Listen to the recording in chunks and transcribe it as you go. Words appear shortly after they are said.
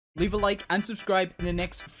leave a like and subscribe in the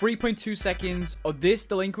next 3.2 seconds, or this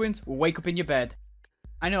delinquent will wake up in your bed.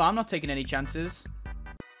 I know, I'm not taking any chances.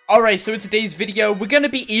 Alright, so in today's video, we're going to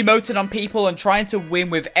be emoting on people and trying to win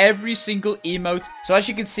with every single emote. So as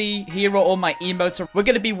you can see, here are all my emotes. We're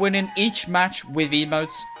going to be winning each match with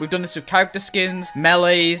emotes. We've done this with character skins,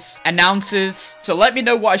 melees, announcers. So let me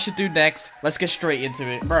know what I should do next. Let's get straight into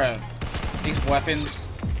it. Bro, these weapons.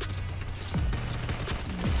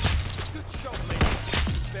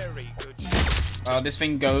 Oh, this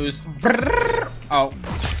thing goes. Oh.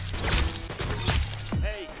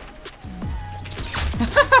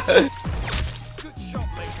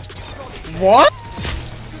 What?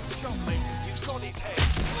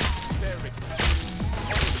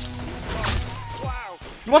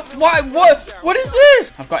 What? Why? What is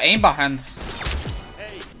this? I've got aimbot hands.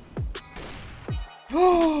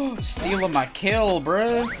 Oh, stealing my kill,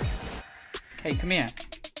 bro. Hey, come here.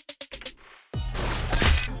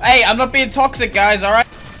 Hey, I'm not being toxic, guys. All right.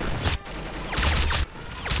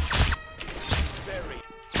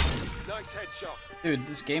 Dude,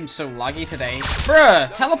 this game's so laggy today.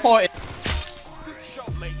 Bruh, teleport.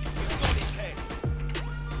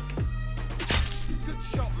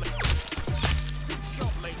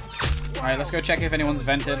 Alright, let's go check if anyone's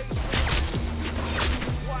vented.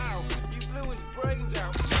 Wow, you blew his brains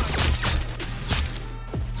out.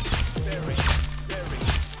 Very.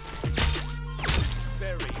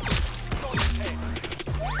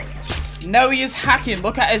 No, he is hacking.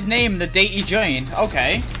 Look at his name, the date he joined.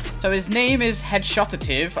 Okay. So his name is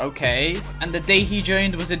Headshotative, okay, and the day he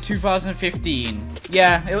joined was in 2015.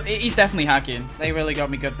 Yeah, he's definitely hacking. They really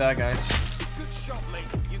got me good there, guys. Good shot, mate.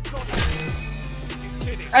 You got it. You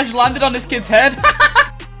did it. I just landed on this kid's head.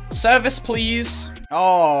 Service, please.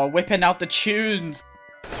 Oh, whipping out the tunes.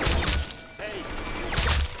 Hey.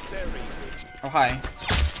 Very good. Oh, hi.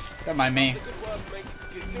 Don't mind me. Good work, mate.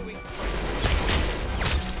 You're doing great.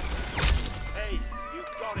 Hey, you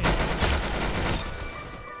got it.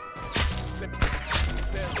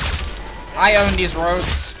 I own these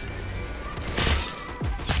roads.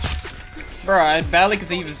 Bro, I barely could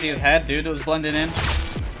even see his head, dude. It was blending in.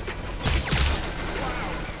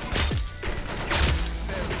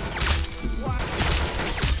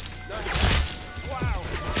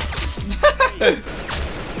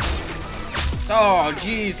 Oh,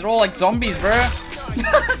 jeez. They're all like zombies, bro.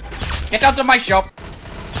 Get out of my shop.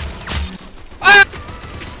 Ah!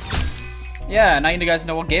 Yeah, now you guys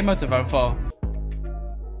know what game mode to vote for.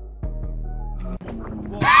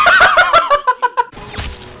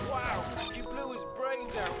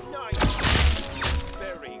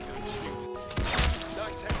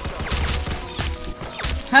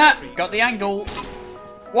 Ha! Got the angle.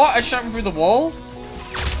 What? I shot him through the wall?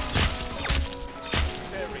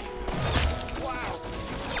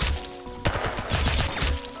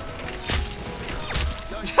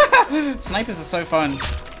 Snipers are so fun.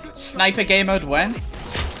 Sniper game mode when?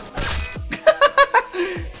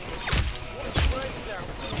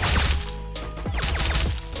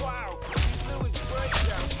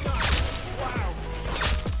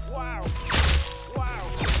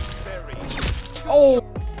 Oh!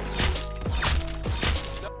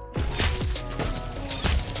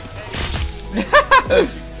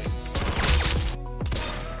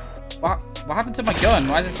 What happened to my gun?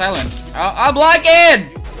 Why is it silent? I'm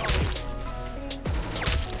lagging!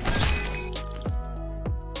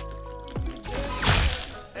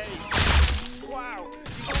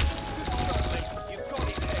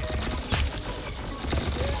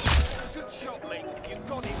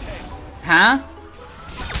 Huh?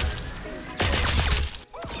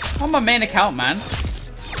 On my main account, man.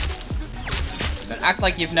 Don't act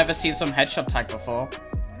like you've never seen some headshot tag before.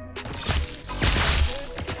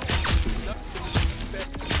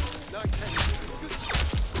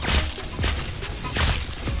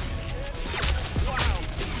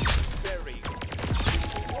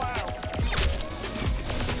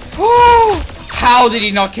 How did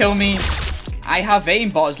he not kill me? I have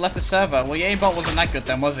aimbot has left the server. Well, your aimbot wasn't that good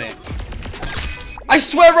then, was it? I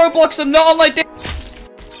swear Roblox are not on like this.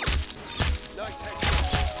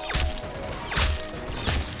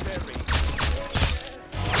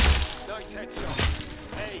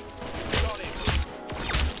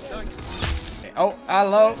 Oh,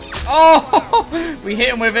 hello. Oh, we hit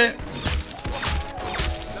him with it.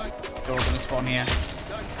 Door's gonna spawn here.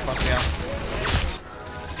 Cross here.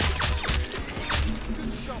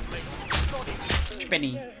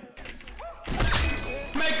 Spinny.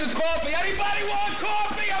 Make a coffee. Anybody want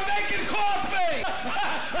coffee? I'm making coffee.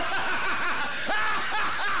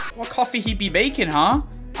 What coffee he be making, huh?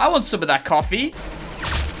 I want some of that coffee.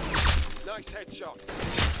 Nice headshot.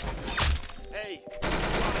 Hey.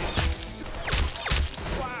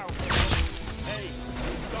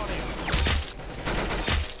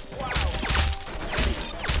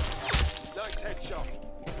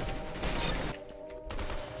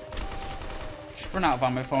 Run out of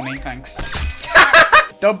ammo for me, thanks.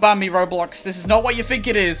 Don't ban me, Roblox. This is not what you think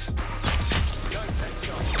it is.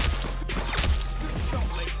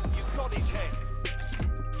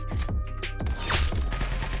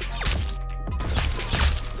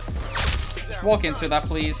 Just walk into that,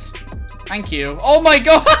 please. Thank you. Oh my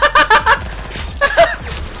god!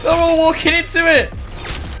 They're all walking into it!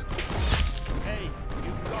 Hey,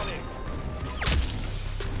 you got it.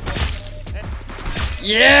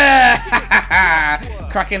 Yeah!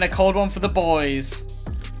 Cracking a cold one for the boys.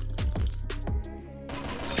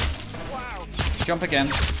 Wow. Jump again.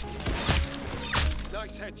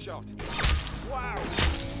 Nice headshot. Wow.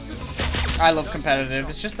 I love competitive.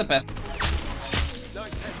 It's just the best. Nice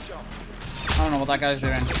headshot. I don't know what that guy's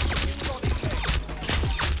doing.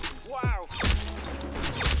 Wow.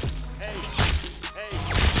 Hey. Hey.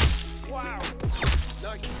 Wow.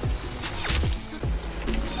 Nice.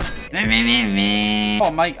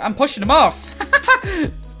 Oh my, I'm pushing him off.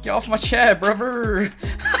 Get off my chair, brother.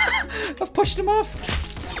 I've pushed him off.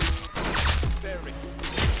 Very.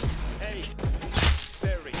 Hey.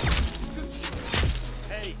 Very.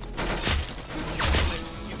 Hey.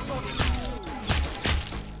 You got it.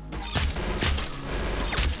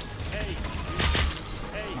 Hey.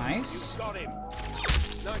 Hey. Nice. You got him.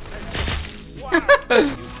 Nice headshot. Wow. You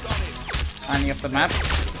got him. Lining up the map.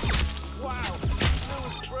 Wow. Blew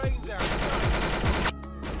his brains out.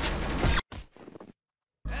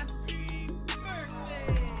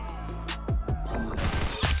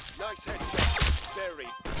 Nice headshot. Very.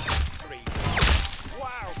 Three.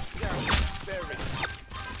 Wow. Down. Very.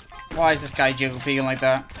 Why is this guy jiggle feeling like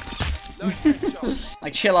that? Nice headshot.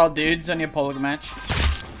 Like, chill out, dude. It's only a public match. Good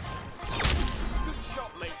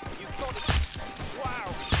shot, mate. You got it.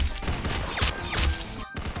 Wow.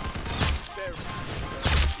 Very.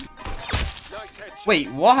 Nice headshot.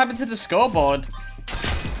 Wait, what happened to the scoreboard?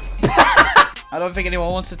 I don't think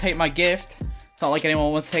anyone wants to take my gift. It's not like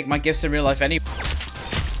anyone wants to take my gifts in real life anyway.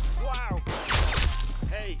 Wow.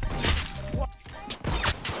 Hey.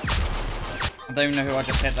 I don't even know who I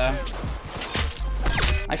just hit there.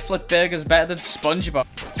 I flip burgers better than SpongeBob.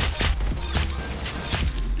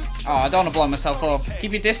 Oh, I don't want to blow myself up.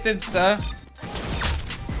 Keep your distance, sir.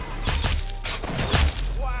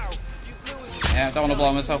 Wow. You blew it. Yeah, I don't want to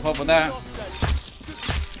blow myself up with that.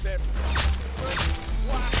 Very.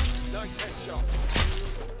 Wow. Nice headshot.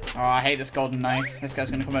 Oh, I hate this golden knife. This guy's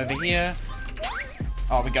gonna come over here.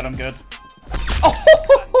 Oh, we got him good. Oh!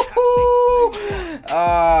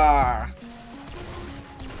 Ah.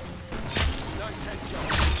 Nice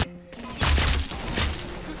headshot.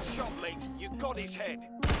 Good shot, mate. You got his head.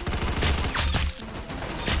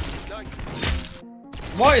 Nice.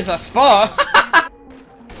 What is that spot?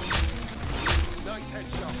 Nice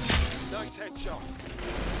headshot. Nice headshot.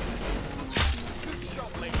 Good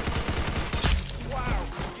shot, mate. Wow.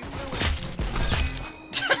 You blew it.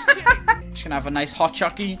 Just gonna have a nice hot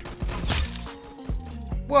chockey.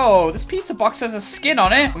 Whoa, this pizza box has a skin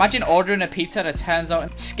on it. Imagine ordering a pizza that turns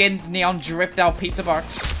out skinned, neon, dripped out pizza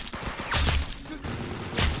box.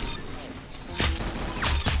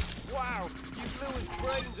 Wow. You blew his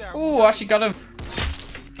brains out. Ooh, actually got him.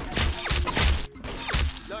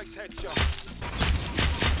 Nice headshot.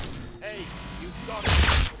 Hey, you got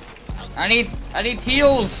it. I need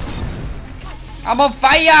heals. I'm on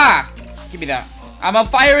fire. Give me that. I'm on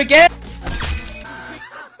fire again.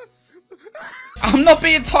 I'm not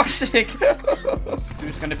being toxic.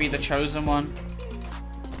 Who's gonna be the chosen one?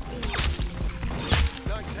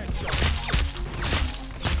 Nice headshot.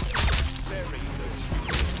 Very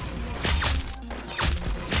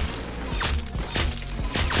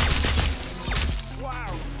good.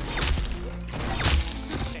 Wow.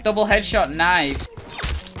 Double headshot, nice.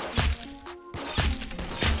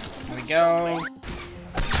 There we go.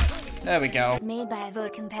 There we go. Made by a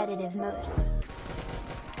vote competitive mode.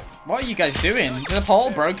 What are you guys doing? Is the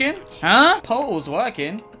portal broken? Huh? Portal's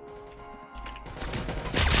working.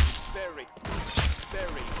 Very.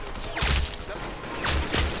 Very good.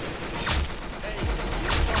 Hey.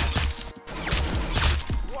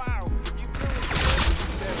 Wow. You blew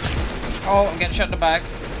it. Oh, I'm getting shot in the back.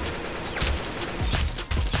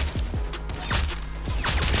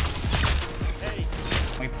 Hey.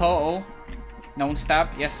 We portal. No one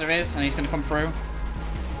stabbed. Yes, there is, and he's gonna come through.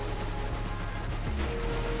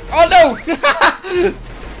 Oh no!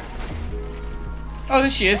 Oh, there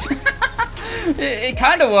she is. it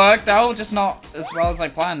kind of worked out, just not as well as I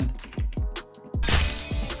planned.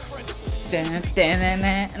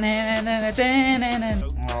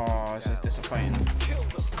 Oh, this is disappointing.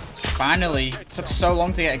 Finally, took so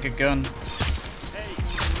long to get a good gun.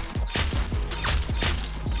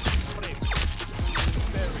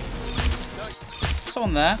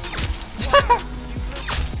 someone there.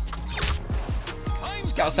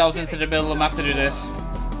 Let's get ourselves into the middle of the map to do this.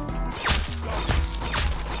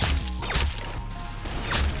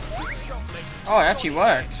 Oh, it actually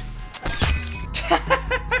worked.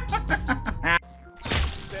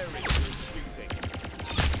 Very good shooting.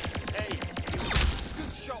 Hey,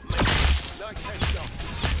 good shot, mate. Nice headshot.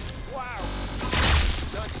 Wow.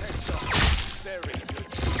 Nice headshot. Very good.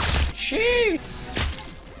 Sheesh.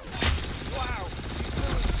 Wow. You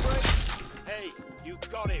blew it great. Hey, you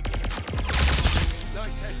got him.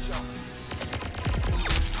 Nice headshot.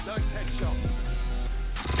 Nice headshot.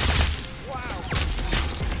 Wow.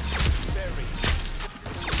 Very.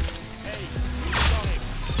 Hey, you got him.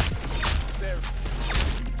 Very.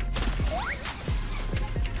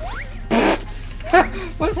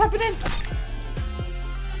 What is happening?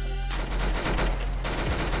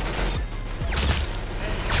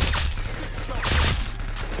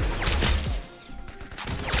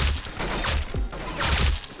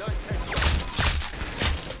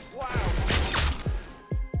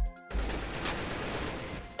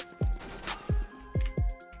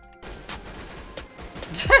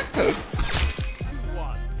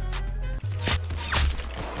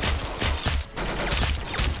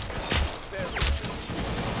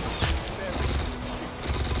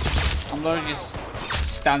 I'm literally just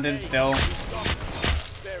standing still.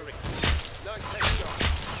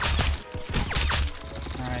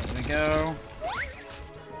 Alright, here we go.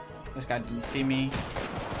 This guy didn't see me.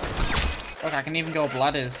 Look, I can even go up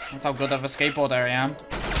ladders. That's how good of a skateboarder I am.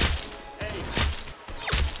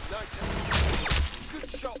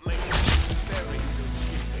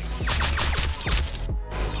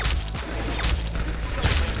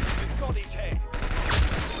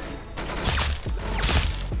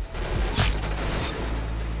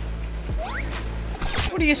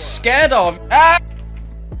 What are you scared of? Ah!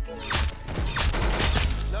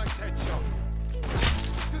 Nice headshot.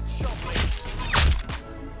 Good shot, mate.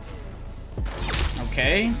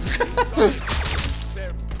 Okay. Nice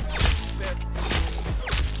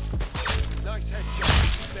headshot.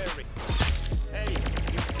 Very. Hey,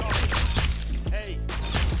 you got it. Hey.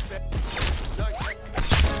 Nice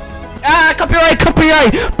headshot. Ah! Copyright!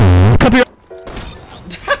 Copyright! Copyright!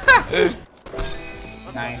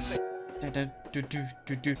 Nice.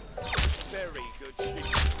 Very good shit.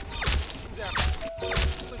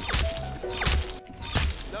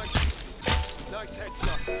 Nice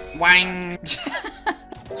headshot. Wang!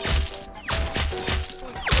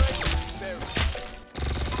 Very.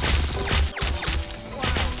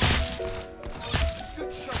 Wow.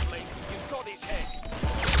 Good shot, mate. You got his head.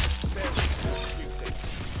 Very good shooting.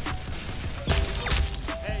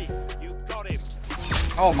 Hey, you got him.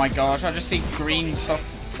 Oh my gosh, I just see green stuff.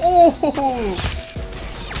 Oh!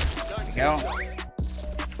 There we go.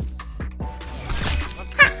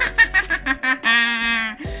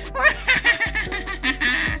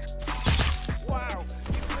 Wow,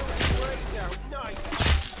 you blew it great down. Nice.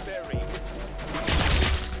 Very.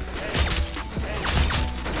 Hey,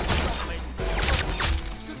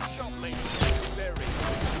 good shot, mate. Very.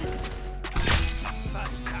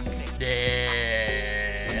 Fantastic.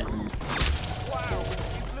 Yeah. Wow,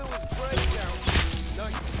 you blew it great down.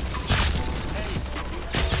 Nice. Hey.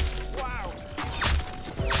 Wow.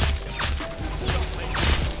 Good shot, mate.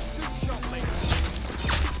 Good shot, mate.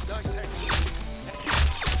 Nice headshot.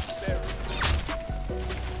 Very.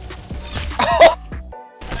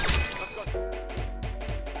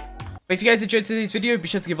 If you guys enjoyed today's video, be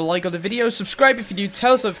sure to give a like on the video, subscribe if you're new,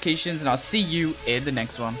 tell us notifications, and I'll see you in the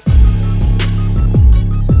next one.